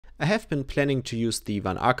I have been planning to use the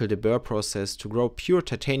Arkel de Boer process to grow pure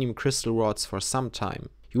titanium crystal rods for some time.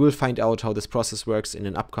 You will find out how this process works in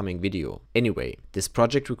an upcoming video. Anyway, this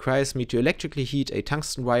project requires me to electrically heat a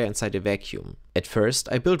tungsten wire inside a vacuum. At first,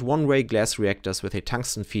 I built one-way glass reactors with a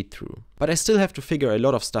tungsten feed-through. But I still have to figure a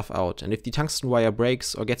lot of stuff out, and if the tungsten wire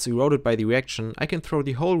breaks or gets eroded by the reaction, I can throw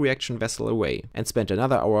the whole reaction vessel away and spend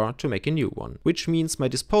another hour to make a new one. Which means my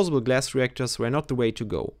disposable glass reactors were not the way to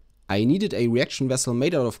go. I needed a reaction vessel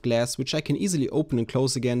made out of glass which I can easily open and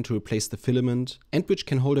close again to replace the filament, and which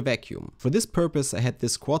can hold a vacuum. For this purpose I had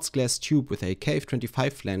this quartz glass tube with a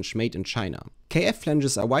KF25 flange made in China. KF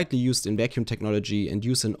flanges are widely used in vacuum technology and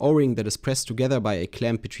use an O-ring that is pressed together by a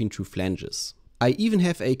clamp between two flanges. I even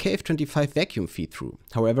have a KF25 vacuum feed-through.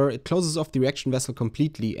 However, it closes off the reaction vessel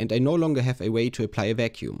completely and I no longer have a way to apply a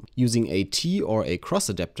vacuum. Using a T or a cross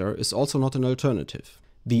adapter is also not an alternative.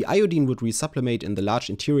 The iodine would resublimate in the large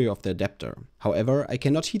interior of the adapter. However, I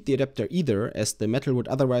cannot heat the adapter either, as the metal would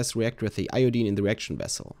otherwise react with the iodine in the reaction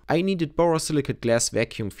vessel. I needed borosilicate glass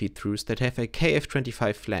vacuum feed-throughs that have a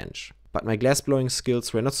KF25 flange. But my glassblowing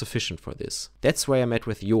skills were not sufficient for this. That's why I met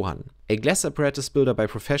with Johan, a glass apparatus builder by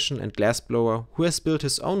profession and glassblower who has built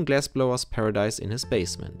his own glassblower's paradise in his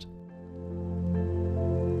basement.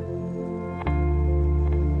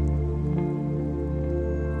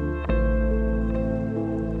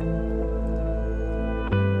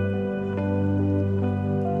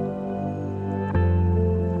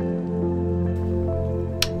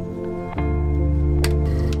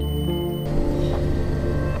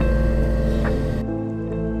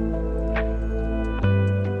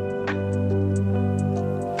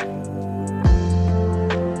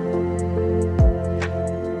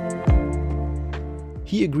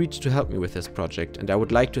 He agreed to help me with this project and I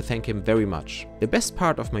would like to thank him very much. The best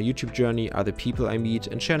part of my YouTube journey are the people I meet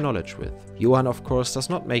and share knowledge with. Johan of course does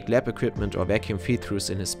not make lab equipment or vacuum feed-throughs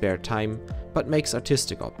in his spare time, but makes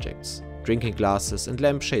artistic objects. Drinking glasses and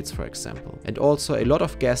lampshades for example. And also a lot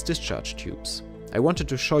of gas discharge tubes. I wanted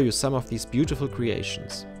to show you some of these beautiful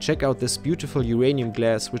creations. Check out this beautiful uranium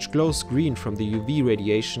glass which glows green from the UV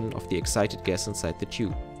radiation of the excited gas inside the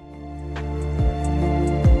tube.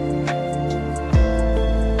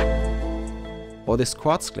 Or this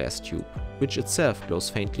quartz glass tube, which itself glows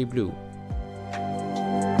faintly blue.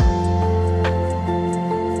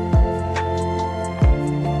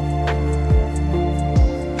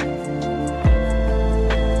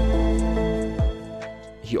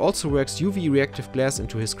 He also works UV reactive glass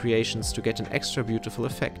into his creations to get an extra beautiful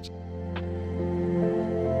effect.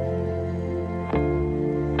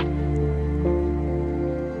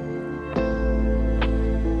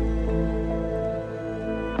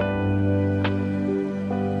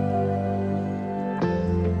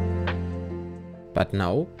 But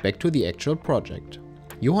now, back to the actual project.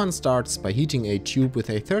 Johan starts by heating a tube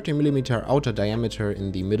with a 30mm outer diameter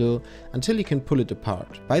in the middle until he can pull it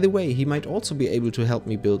apart. By the way, he might also be able to help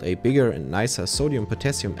me build a bigger and nicer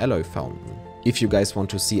sodium-potassium alloy fountain. If you guys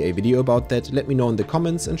want to see a video about that, let me know in the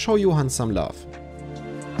comments and show Johan some love.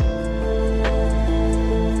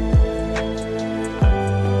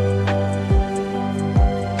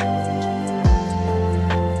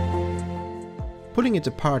 Pulling it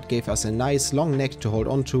apart gave us a nice long neck to hold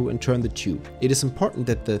onto and turn the tube. It is important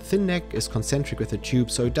that the thin neck is concentric with the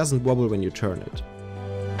tube so it doesn't wobble when you turn it.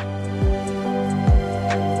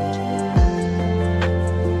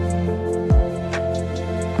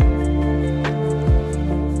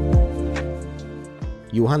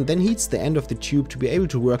 Johan then heats the end of the tube to be able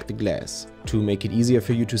to work the glass. To make it easier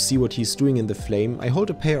for you to see what he's doing in the flame, I hold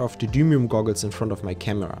a pair of deuterium goggles in front of my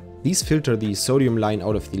camera. These filter the sodium line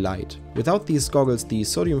out of the light. Without these goggles, the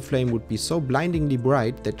sodium flame would be so blindingly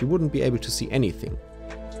bright that you wouldn't be able to see anything.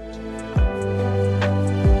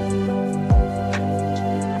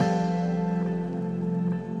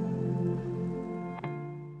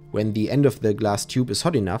 When the end of the glass tube is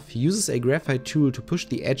hot enough, he uses a graphite tool to push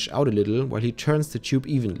the edge out a little while he turns the tube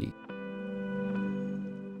evenly.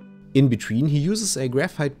 In between, he uses a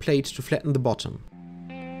graphite plate to flatten the bottom.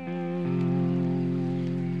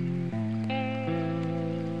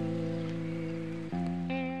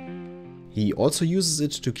 He also uses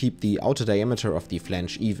it to keep the outer diameter of the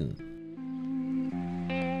flange even.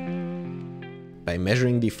 By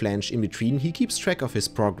measuring the flange in between, he keeps track of his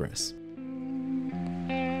progress.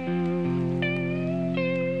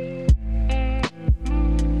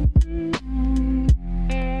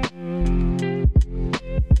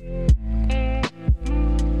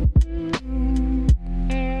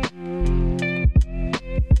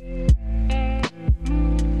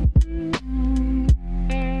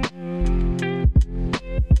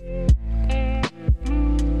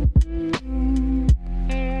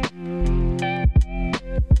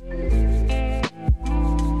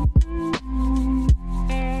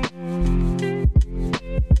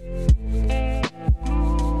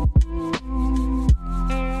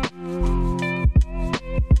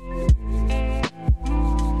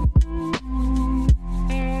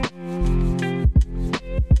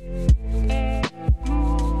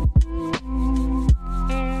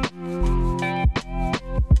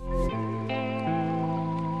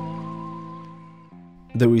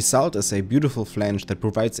 The result is a beautiful flange that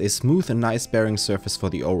provides a smooth and nice bearing surface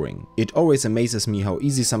for the O-ring. It always amazes me how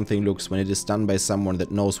easy something looks when it is done by someone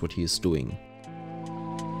that knows what he is doing.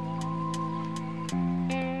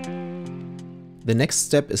 The next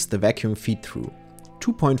step is the vacuum feed-through.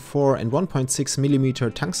 2.4 and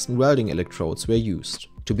 1.6mm tungsten welding electrodes were used.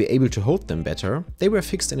 To be able to hold them better, they were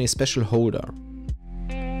fixed in a special holder.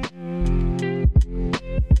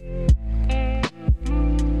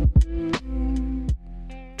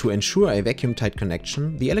 To ensure a vacuum-tight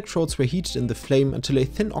connection, the electrodes were heated in the flame until a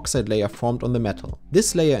thin oxide layer formed on the metal.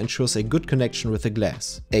 This layer ensures a good connection with the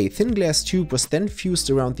glass. A thin glass tube was then fused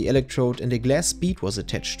around the electrode and a glass bead was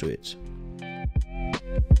attached to it.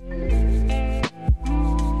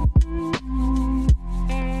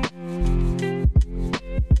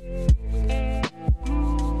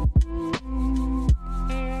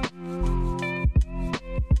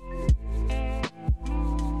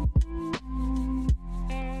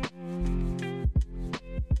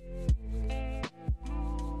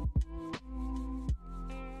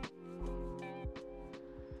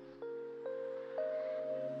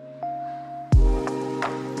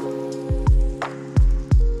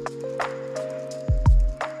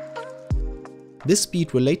 This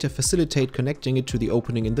bead will later facilitate connecting it to the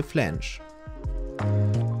opening in the flange.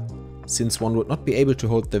 Since one would not be able to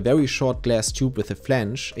hold the very short glass tube with a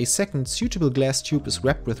flange, a second suitable glass tube is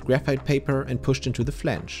wrapped with graphite paper and pushed into the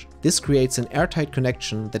flange. This creates an airtight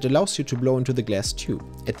connection that allows you to blow into the glass tube.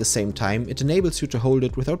 At the same time, it enables you to hold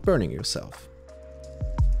it without burning yourself.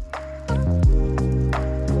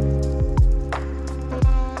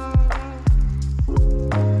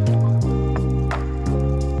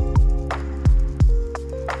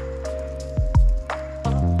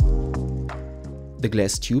 The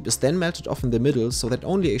glass tube is then melted off in the middle so that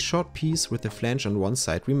only a short piece with the flange on one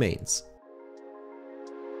side remains.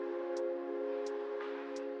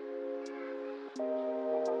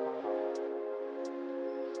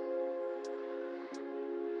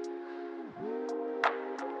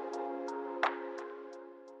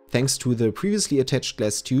 Thanks to the previously attached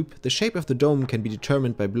glass tube, the shape of the dome can be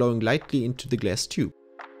determined by blowing lightly into the glass tube.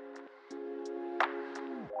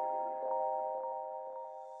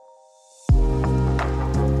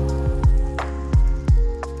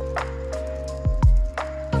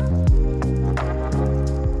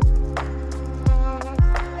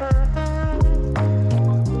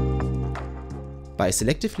 By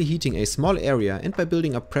selectively heating a small area and by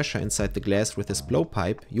building up pressure inside the glass with this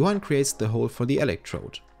blowpipe, Johann creates the hole for the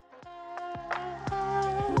electrode.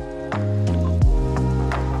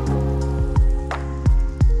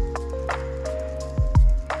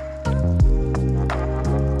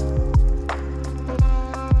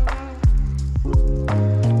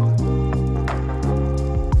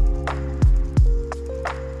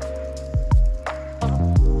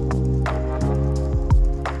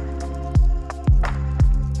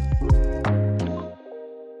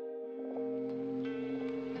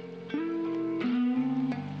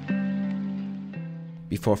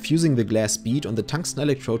 Before fusing the glass bead on the tungsten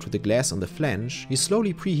electrode to the glass on the flange, he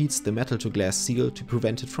slowly preheats the metal to glass seal to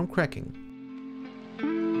prevent it from cracking.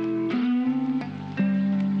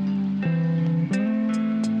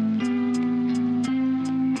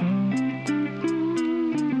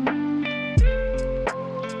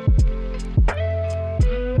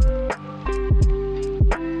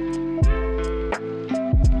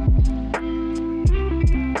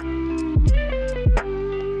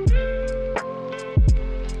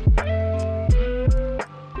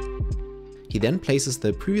 He then places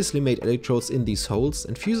the previously made electrodes in these holes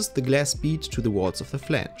and fuses the glass bead to the walls of the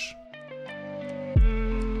flange.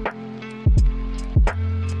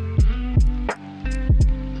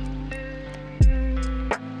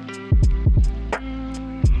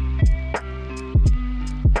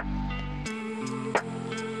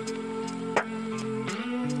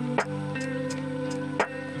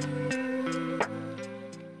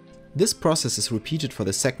 This process is repeated for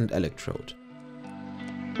the second electrode.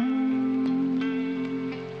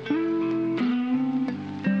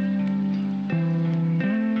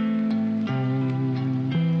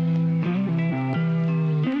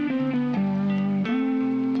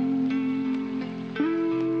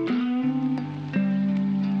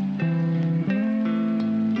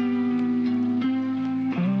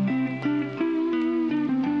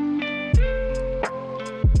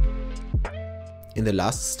 In the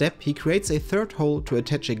last step, he creates a third hole to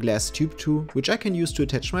attach a glass tube to, which I can use to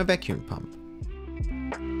attach my vacuum pump.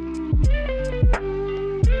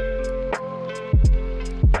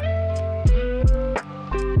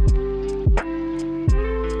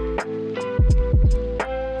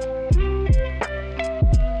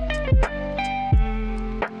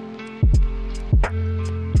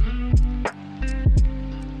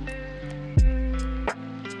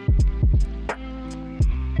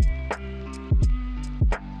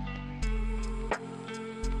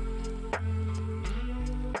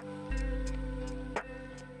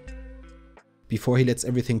 Before he lets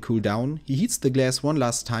everything cool down, he heats the glass one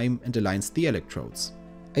last time and aligns the electrodes.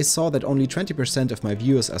 I saw that only 20% of my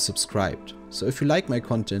viewers are subscribed, so if you like my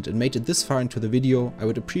content and made it this far into the video, I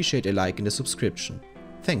would appreciate a like and a subscription.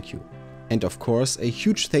 Thank you. And of course, a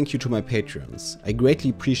huge thank you to my Patreons. I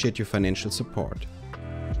greatly appreciate your financial support.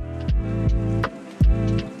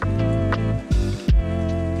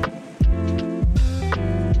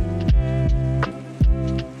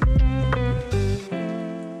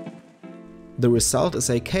 The result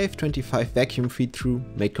is a KF25 vacuum feed-through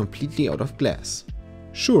made completely out of glass.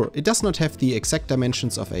 Sure, it does not have the exact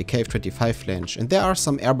dimensions of a KF25 flange and there are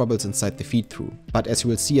some air bubbles inside the feed-through, but as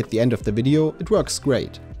you will see at the end of the video, it works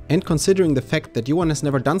great. And considering the fact that Johan has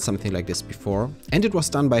never done something like this before, and it was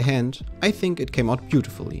done by hand, I think it came out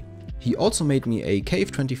beautifully. He also made me a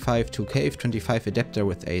KF25 to KF25 adapter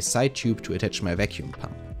with a side tube to attach my vacuum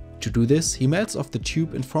pump. To do this, he melts off the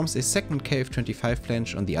tube and forms a second KF25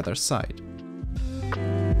 flange on the other side.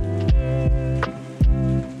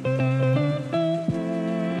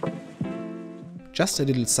 Just a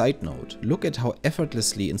little side note, look at how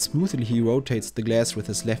effortlessly and smoothly he rotates the glass with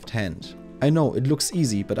his left hand. I know it looks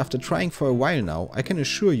easy, but after trying for a while now, I can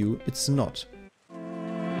assure you it's not.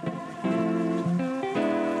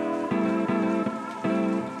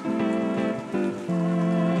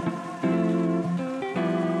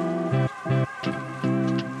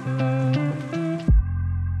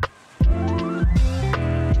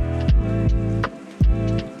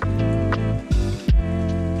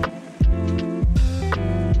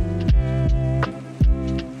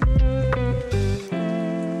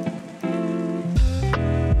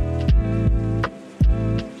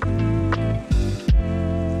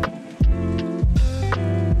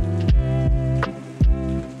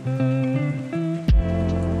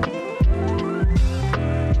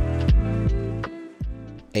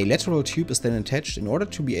 A lateral tube is then attached in order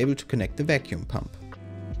to be able to connect the vacuum pump.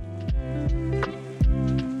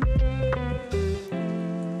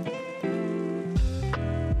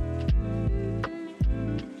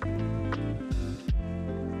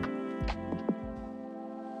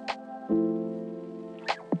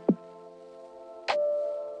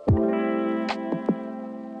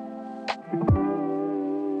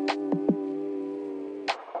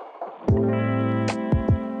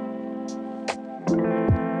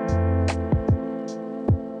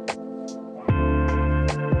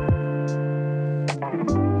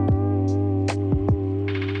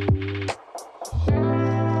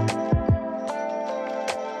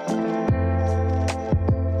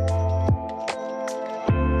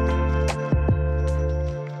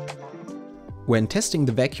 When testing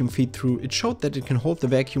the vacuum feed-through, it showed that it can hold the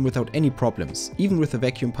vacuum without any problems, even with the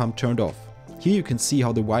vacuum pump turned off. Here you can see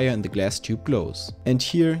how the wire in the glass tube glows. And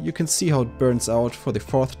here you can see how it burns out for the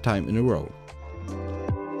 4th time in a row.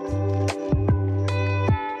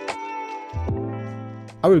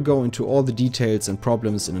 I will go into all the details and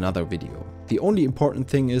problems in another video. The only important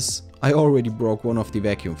thing is, I already broke one of the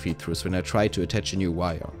vacuum feed-throughs when I tried to attach a new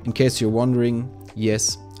wire. In case you're wondering,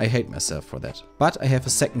 yes, I hate myself for that. But I have a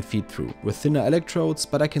second feed-through with thinner electrodes,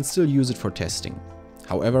 but I can still use it for testing.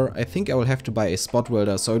 However, I think I will have to buy a spot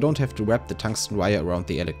welder so I don't have to wrap the tungsten wire around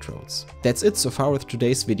the electrodes. That's it so far with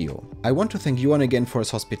today's video. I want to thank Johan again for his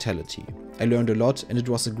hospitality. I learned a lot and it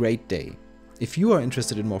was a great day. If you are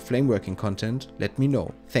interested in more flameworking content, let me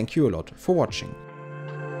know. Thank you a lot for watching.